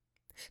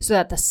 So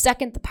that the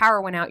second the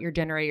power went out, your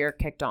generator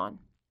kicked on.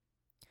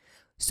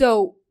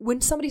 So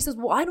when somebody says,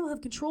 well, I don't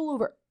have control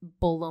over,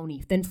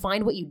 baloney, then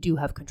find what you do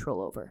have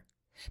control over.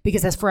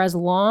 Because as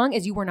long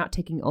as you are not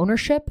taking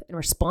ownership and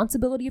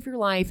responsibility of your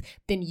life,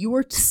 then you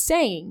are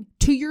saying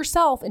to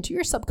yourself and to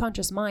your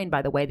subconscious mind,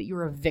 by the way, that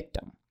you're a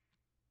victim.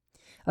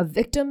 A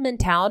victim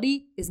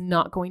mentality is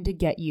not going to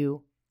get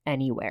you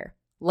anywhere,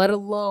 let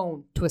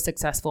alone to a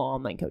successful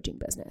online coaching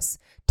business.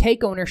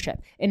 Take ownership.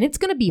 And it's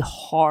going to be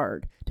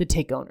hard to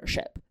take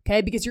ownership,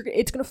 okay? Because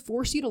it's going to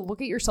force you to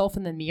look at yourself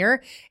in the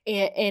mirror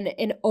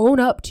and own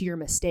up to your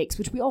mistakes,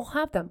 which we all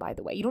have them, by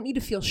the way. You don't need to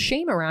feel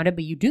shame around it,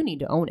 but you do need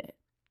to own it.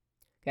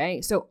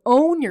 Okay, so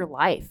own your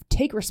life,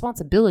 take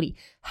responsibility,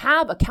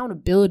 have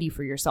accountability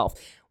for yourself.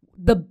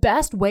 The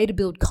best way to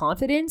build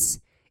confidence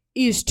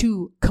is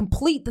to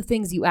complete the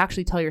things you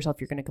actually tell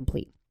yourself you're going to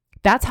complete.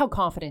 That's how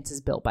confidence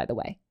is built, by the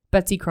way.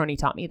 Betsy Croney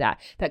taught me that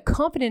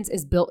confidence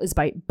is built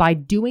by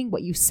doing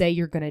what you say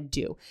you're going to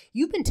do.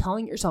 You've been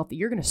telling yourself that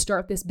you're going to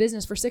start this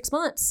business for 6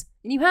 months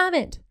and you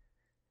haven't.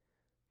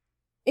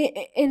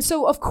 And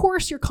so of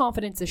course your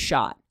confidence is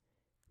shot.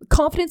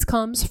 Confidence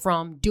comes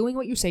from doing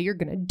what you say you're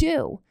going to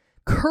do.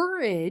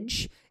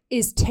 Courage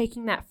is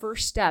taking that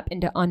first step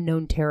into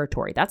unknown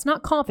territory. That's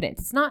not confidence.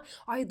 It's not,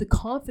 I had the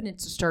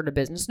confidence to start a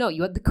business. No,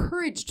 you had the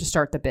courage to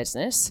start the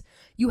business.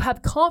 You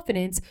have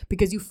confidence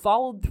because you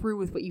followed through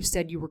with what you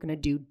said you were going to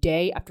do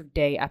day after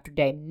day after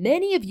day.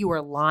 Many of you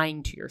are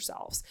lying to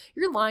yourselves.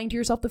 You're lying to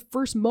yourself the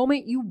first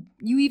moment you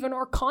even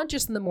are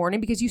conscious in the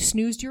morning because you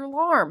snoozed your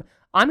alarm.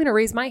 I'm going to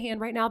raise my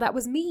hand right now. That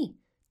was me.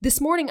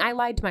 This morning, I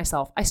lied to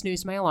myself. I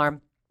snoozed my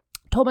alarm.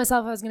 Told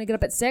myself I was going to get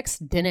up at 6.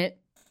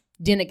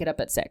 Didn't get up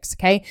at 6,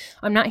 okay?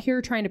 I'm not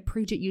here trying to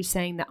preach at you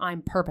saying that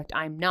I'm perfect.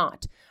 I'm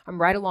not. I'm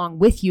right along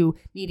with you,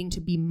 needing to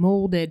be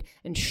molded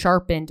and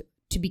sharpened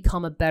to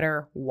become a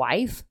better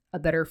wife, a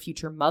better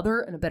future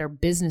mother, and a better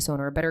business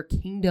owner, a better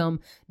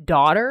kingdom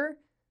daughter,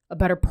 a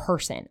better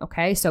person,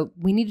 okay? So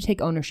we need to take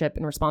ownership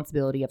and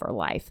responsibility of our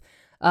life.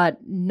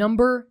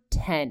 Number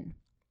 10,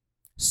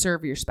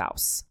 serve your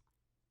spouse,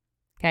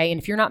 okay?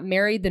 And if you're not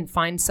married, then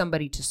find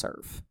somebody to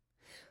serve.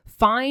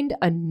 Find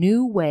a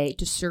new way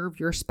to serve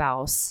your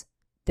spouse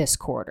this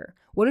quarter.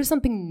 What is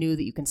something new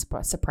that you can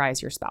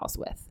surprise your spouse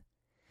with?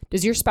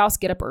 Does your spouse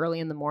get up early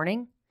in the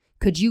morning?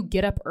 Could you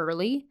get up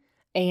early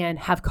and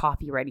have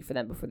coffee ready for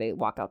them before they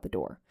walk out the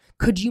door?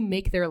 Could you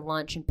make their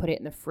lunch and put it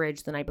in the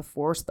fridge the night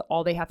before so that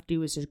all they have to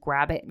do is just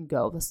grab it and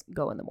go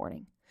in the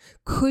morning?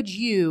 Could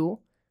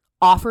you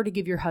offer to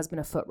give your husband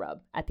a foot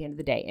rub at the end of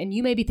the day? And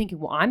you may be thinking,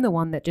 well, I'm the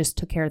one that just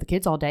took care of the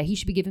kids all day. He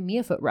should be giving me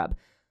a foot rub.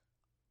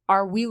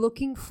 Are we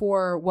looking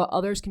for what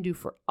others can do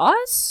for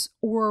us,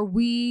 or are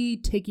we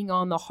taking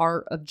on the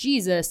heart of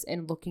Jesus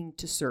and looking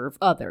to serve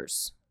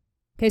others?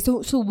 Okay,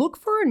 so look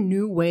for a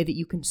new way that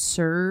you can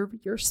serve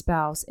your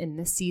spouse in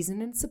this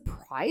season and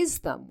surprise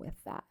them with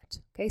that.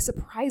 Okay,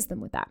 surprise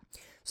them with that.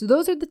 So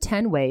those are the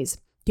 10 ways.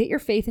 Get your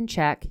faith in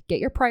check, get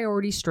your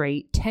priorities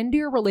straight, tend to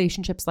your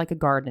relationships like a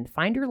garden,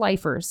 find your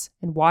lifers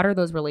and water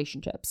those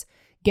relationships.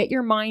 Get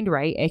your mind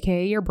right,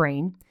 aka your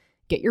brain,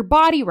 get your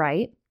body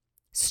right.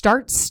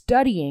 Start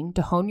studying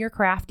to hone your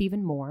craft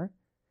even more,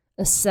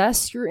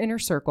 assess your inner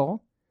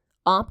circle,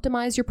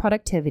 optimize your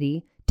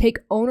productivity, take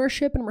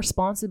ownership and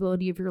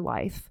responsibility of your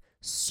life,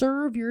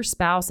 serve your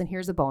spouse, and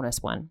here's a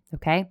bonus one,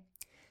 okay?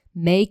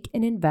 Make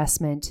an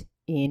investment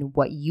in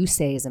what you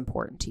say is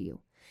important to you.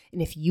 And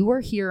if you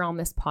are here on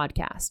this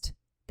podcast,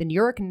 then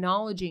you're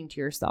acknowledging to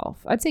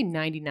yourself, I'd say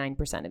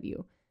 99% of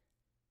you,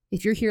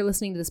 if you're here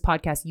listening to this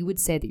podcast, you would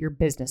say that your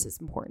business is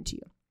important to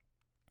you.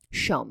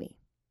 Show me.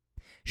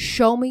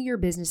 Show me your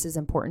business is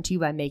important to you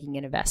by making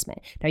an investment.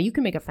 Now, you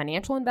can make a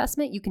financial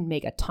investment. You can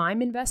make a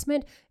time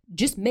investment.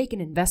 Just make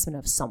an investment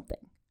of something,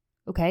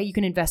 okay? You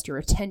can invest your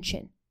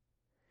attention.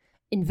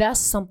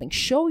 Invest something.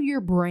 Show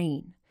your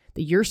brain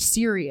that you're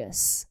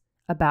serious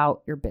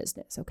about your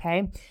business,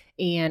 okay?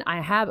 And I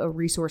have a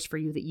resource for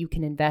you that you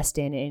can invest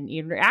in, and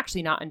you're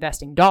actually not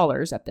investing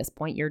dollars at this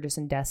point. You're just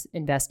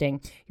investing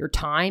your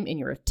time and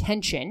your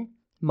attention.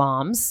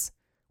 Moms,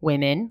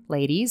 women,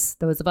 ladies,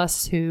 those of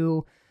us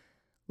who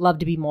love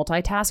to be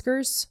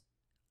multitaskers,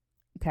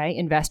 okay?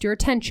 Invest your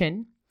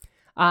attention.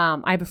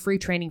 I have a free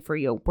training for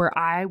you where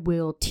I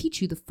will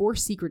teach you the 4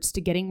 secrets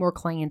to getting more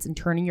clients and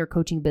turning your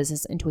coaching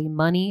business into a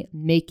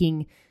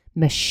money-making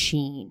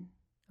machine,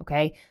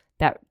 okay?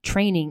 That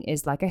training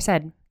is, like I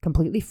said,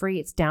 completely free.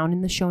 It's down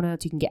in the show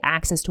notes. You can get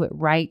access to it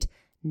right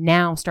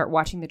now. Start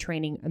watching the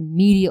training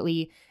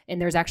immediately. And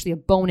there's actually a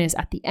bonus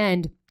at the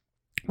end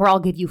where I'll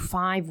give you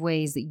 5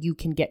 ways that you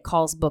can get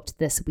calls booked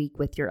this week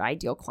with your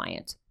ideal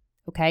client,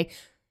 okay?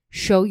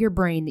 Show your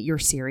brain that you're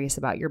serious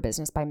about your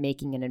business by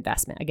making an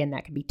investment. Again,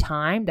 that could be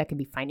time, that could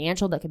be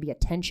financial, that could be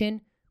attention,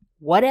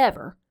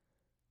 whatever.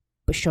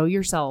 But show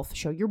yourself,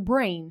 show your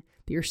brain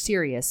that you're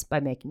serious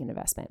by making an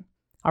investment.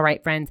 All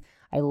right, friends,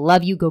 I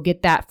love you. Go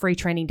get that free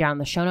training down in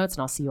the show notes,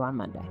 and I'll see you on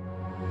Monday.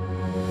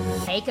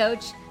 Hey,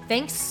 Coach.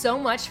 Thanks so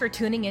much for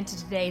tuning into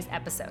today's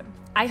episode.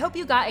 I hope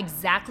you got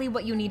exactly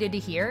what you needed to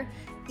hear,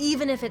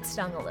 even if it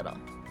stung a little.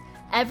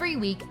 Every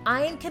week,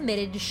 I am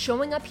committed to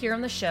showing up here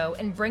on the show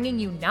and bringing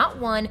you not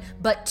 1,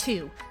 but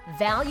 2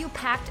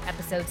 value-packed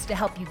episodes to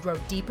help you grow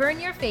deeper in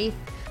your faith,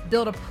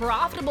 build a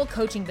profitable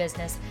coaching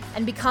business,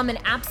 and become an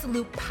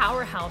absolute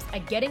powerhouse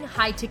at getting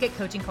high-ticket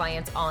coaching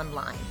clients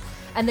online.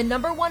 And the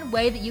number 1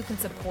 way that you can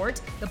support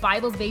the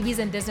Bibles, Babies,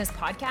 and Business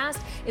podcast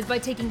is by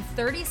taking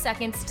 30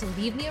 seconds to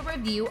leave me a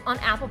review on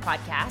Apple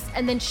Podcasts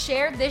and then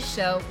share this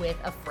show with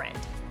a friend.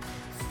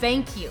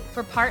 Thank you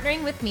for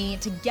partnering with me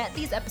to get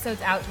these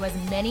episodes out to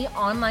as many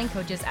online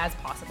coaches as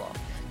possible,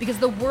 because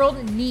the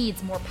world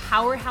needs more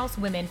powerhouse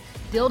women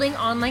building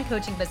online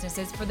coaching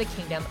businesses for the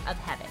kingdom of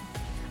heaven.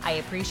 I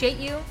appreciate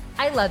you,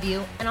 I love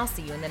you, and I'll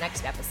see you in the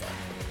next episode.